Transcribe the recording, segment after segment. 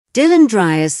Dylan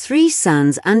Dreyer's 3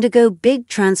 sons undergo big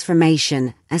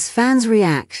transformation as fans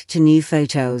react to new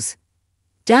photos.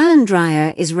 Dylan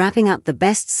Dreyer is wrapping up the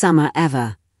best summer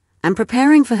ever and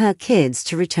preparing for her kids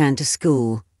to return to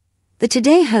school. The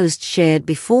Today host shared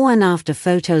before and after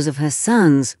photos of her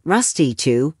sons, Rusty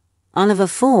 2, Oliver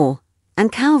 4,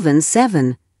 and Calvin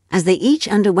 7, as they each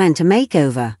underwent a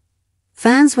makeover.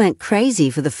 Fans went crazy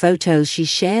for the photos she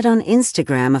shared on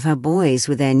Instagram of her boys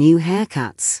with their new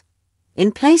haircuts.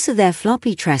 In place of their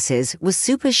floppy tresses was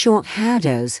super short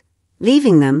hairdos,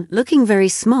 leaving them looking very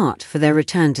smart for their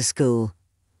return to school.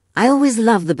 I always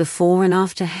love the before and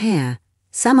after hair,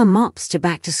 summer mops to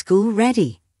back to school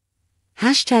ready.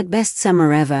 #best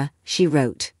summer ever, she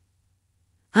wrote.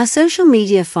 Her social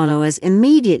media followers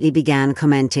immediately began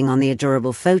commenting on the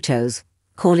adorable photos,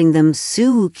 calling them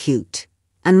so cute,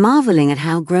 and marveling at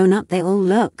how grown up they all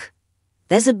look.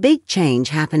 There's a big change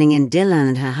happening in Dylan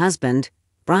and her husband,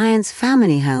 Brian's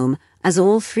family home, as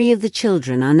all 3 of the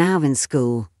children are now in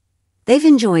school. They've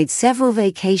enjoyed several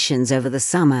vacations over the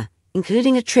summer,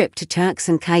 including a trip to Turks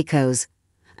and Caicos,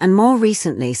 and more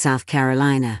recently South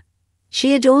Carolina.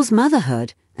 She adores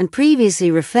motherhood and previously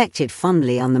reflected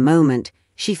fondly on the moment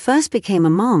she first became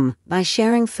a mom by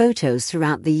sharing photos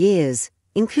throughout the years,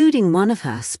 including one of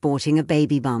her sporting a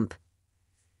baby bump.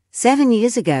 7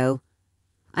 years ago,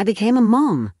 I became a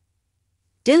mom,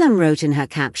 Dylan wrote in her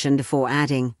caption before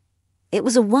adding, "It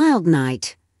was a wild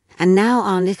night, and now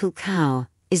our little cow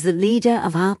is the leader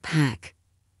of our pack."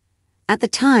 At the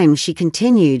time, she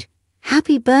continued,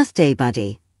 "Happy birthday,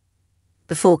 buddy,"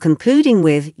 before concluding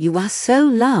with, "You are so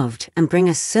loved and bring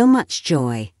us so much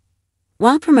joy."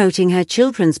 While promoting her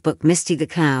children's book Misty the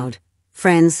Cloud,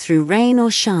 Friends Through Rain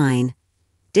or Shine,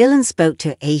 Dylan spoke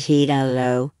to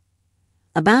AHLO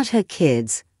about her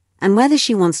kids and whether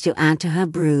she wants to add to her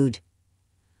brood.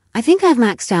 "I think I've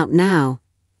maxed out now,"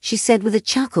 she said with a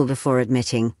chuckle before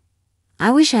admitting, "I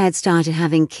wish I had started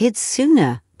having kids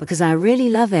sooner because I really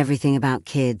love everything about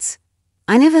kids.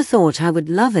 I never thought I would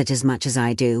love it as much as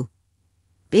I do.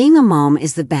 Being a mom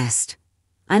is the best.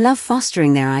 I love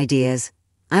fostering their ideas.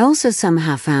 I also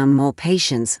somehow found more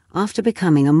patience after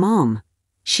becoming a mom."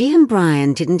 She and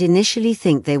Brian didn't initially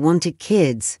think they wanted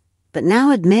kids, but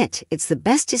now admit it's the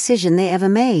best decision they ever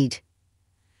made.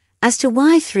 As to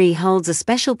why 3 holds a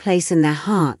special place in their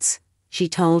hearts, she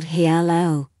told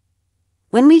HLO.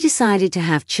 "When we decided to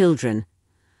have children,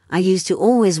 I used to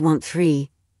always want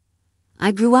 3.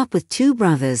 I grew up with 2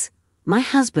 brothers. My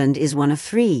husband is one of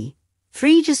 3.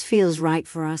 3 just feels right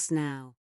for us now."